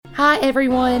Hi,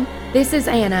 everyone. This is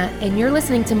Anna, and you're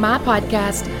listening to my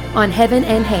podcast on Heaven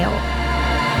and Hell.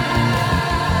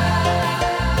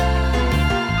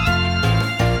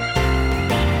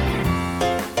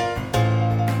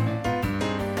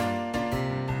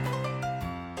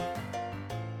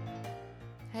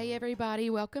 Hey, everybody.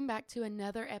 Welcome back to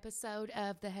another episode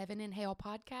of the Heaven and Hell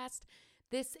podcast.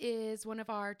 This is one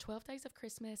of our 12 Days of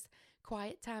Christmas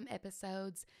Quiet Time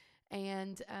episodes.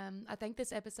 And I think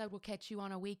this episode will catch you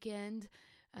on a weekend,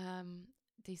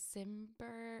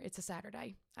 December. It's a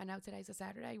Saturday. I know today's a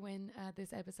Saturday when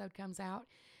this episode comes out.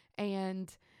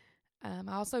 And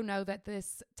I also know that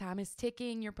this time is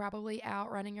ticking. You're probably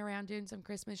out running around doing some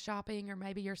Christmas shopping, or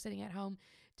maybe you're sitting at home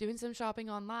doing some shopping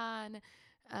online.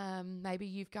 Maybe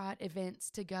you've got events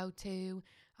to go to.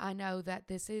 I know that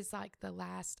this is like the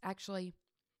last, actually,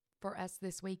 for us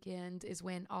this weekend is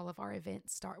when all of our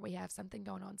events start. We have something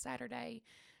going on Saturday,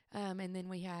 and then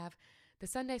we have the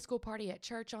Sunday school party at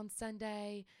church on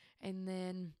Sunday, and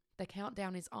then the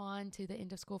countdown is on to the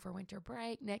end of school for winter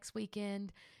break. Next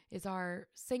weekend is our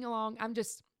sing-along.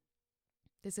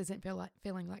 This isn't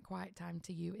feeling like quiet time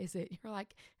to you, is it? You're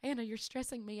like, Anna, you're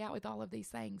stressing me out with all of these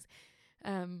things.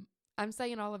 I'm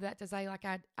saying all of that to say, like,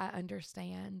 I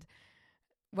understand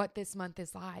what this month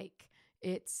is like.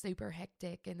 It's super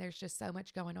hectic and there's just so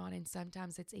much going on, and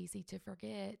sometimes it's easy to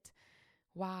forget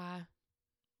why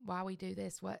we do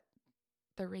this, what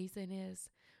the reason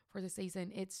is for the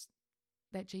season. It's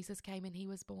that Jesus came and he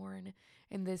was born,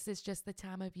 and this is just the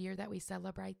time of year that we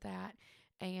celebrate that,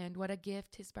 and what a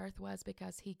gift his birth was,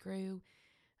 because he grew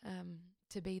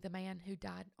to be the man who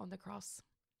died on the cross,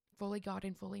 fully God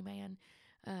and fully man,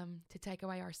 to take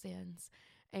away our sins.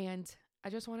 And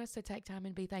I just want us to take time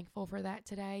and be thankful for that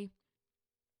today.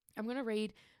 I'm going to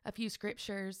read a few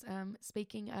scriptures,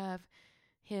 speaking of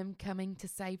him coming to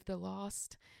save the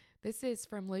lost. This is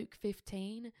from Luke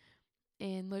 15.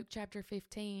 In Luke chapter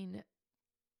 15,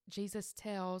 Jesus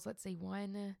tells,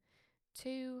 1,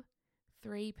 2,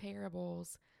 3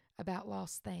 parables about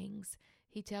lost things.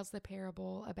 He tells the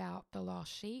parable about the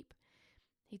lost sheep.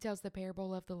 He tells the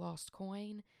parable of the lost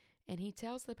coin. And he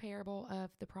tells the parable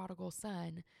of the prodigal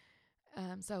son.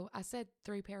 So I said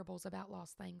 3 parables about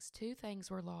lost things. 2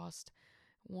 things were lost.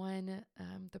 One,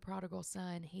 the prodigal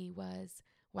son, he was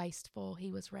wasteful. He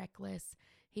was reckless.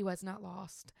 He was not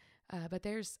lost. But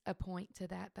there's a point to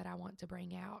that I want to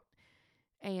bring out.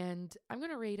 And I'm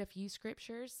going to read a few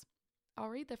scriptures. I'll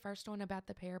read the first one about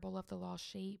the parable of the lost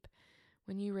sheep.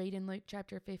 When you read in Luke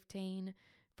chapter 15,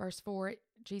 verse 4,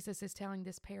 Jesus is telling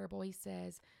this parable. He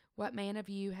says, "What man of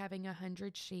you, having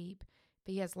 100 sheep, if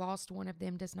he has lost one of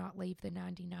them, does not leave the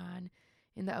 99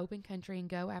 in the open country and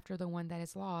go after the one that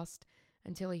is lost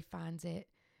until he finds it?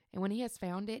 And when he has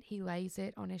found it, he lays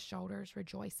it on his shoulders,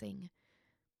 rejoicing."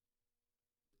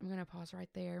 I'm going to pause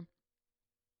right there.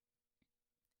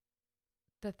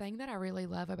 The thing that I really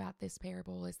love about this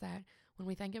parable is that when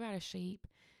we think about a sheep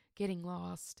getting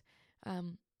lost,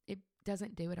 it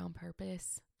doesn't do it on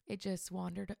purpose. It just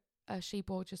wandered. A sheep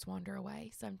will just wander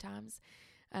away sometimes.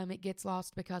 It gets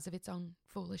lost because of its own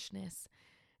foolishness.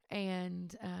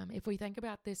 And if we think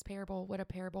about this parable, what a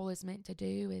parable is meant to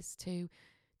do is to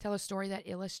tell a story that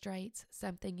illustrates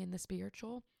something in the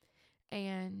spiritual.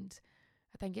 And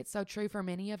I think it's so true for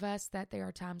many of us that there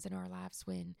are times in our lives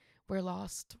when we're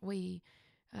lost. We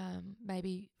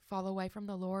maybe fall away from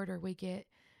the Lord, or we get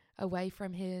away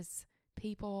from his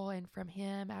people and from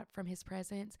him, out from his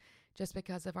presence, just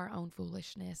because of our own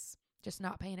foolishness, just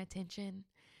not paying attention.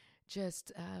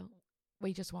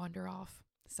 We just wander off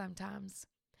sometimes.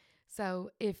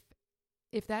 So if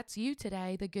that's you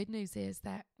today, the good news is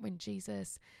that when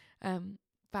Jesus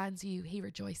finds you, he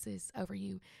rejoices over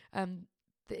you.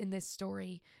 In this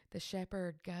story, the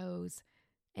shepherd goes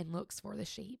and looks for the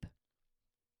sheep.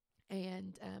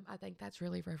 And I think that's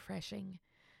really refreshing.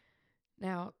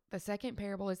 Now, the second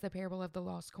parable is the parable of the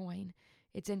lost coin.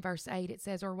 It's in verse 8. It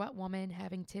says, "Or what woman,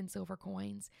 having 10 silver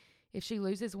coins, if she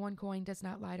loses one coin, does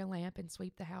not light a lamp and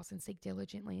sweep the house and seek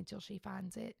diligently until she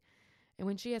finds it? And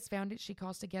when she has found it, she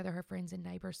calls together her friends and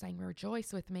neighbors, saying,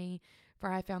 'Rejoice with me, for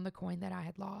I found the coin that I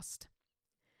had lost.'"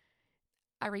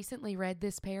 I recently read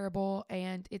this parable,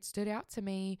 and it stood out to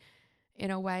me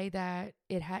in a way that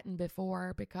it hadn't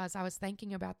before, because I was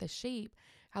thinking about the sheep,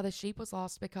 how the sheep was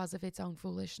lost because of its own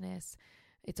foolishness,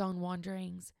 its own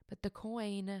wanderings, but the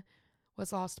coin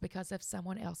was lost because of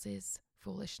someone else's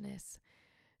foolishness,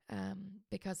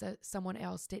 because someone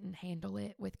else didn't handle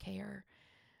it with care,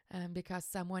 because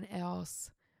someone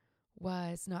else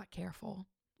was not careful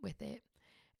with it.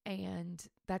 And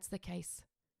that's the case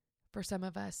for some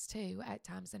of us too, at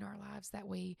times in our lives, that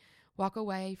we walk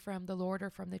away from the Lord or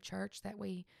from the church that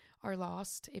we are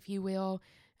lost, if you will,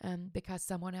 because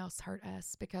someone else hurt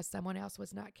us, because someone else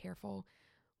was not careful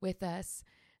with us.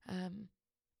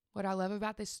 What I love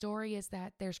about this story is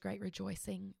that there's great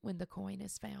rejoicing when the coin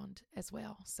is found as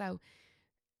well. So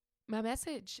my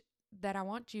message that I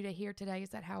want you to hear today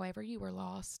is that however you were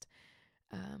lost,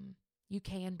 you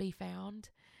can be found,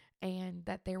 and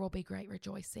that there will be great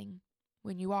rejoicing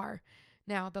when you are.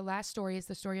 Now, the last story is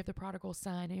the story of the prodigal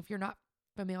son. And if you're not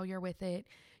familiar with it,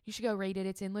 you should go read it.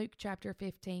 It's in Luke chapter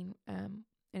 15, and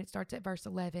it starts at verse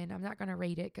 11. I'm not going to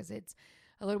read it because it's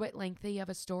a little bit lengthy of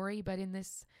a story, but in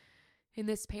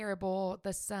this parable,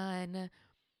 the son,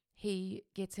 he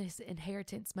gets his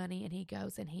inheritance money and he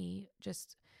goes and he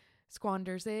just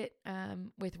squanders it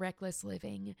with reckless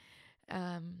living.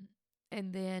 And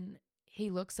then he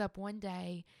looks up one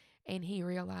day and he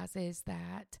realizes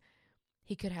that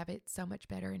he could have it so much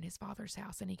better in his father's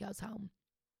house, and he goes home.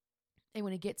 And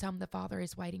when he gets home, the father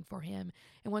is waiting for him.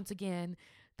 And once again,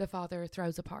 the father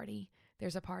throws a party.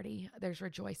 There's a party. There's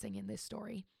rejoicing in this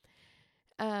story.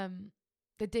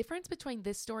 The difference between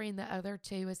this story and the other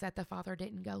two is that the father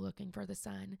didn't go looking for the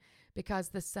son, because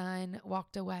the son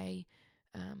walked away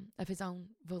of his own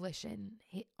volition.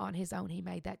 On his own, he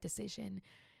made that decision.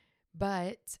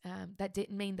 But that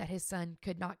didn't mean that his son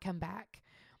could not come back.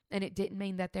 And it didn't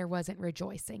mean that there wasn't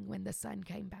rejoicing when the son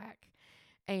came back.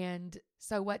 And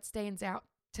so what stands out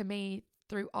to me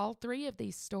through all three of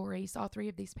these stories, all three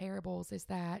of these parables, is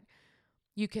that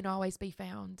you can always be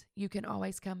found. You can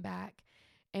always come back.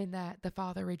 And that the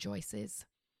Father rejoices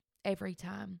every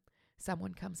time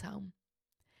someone comes home.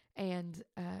 And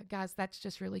guys, that's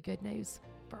just really good news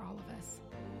for all of us.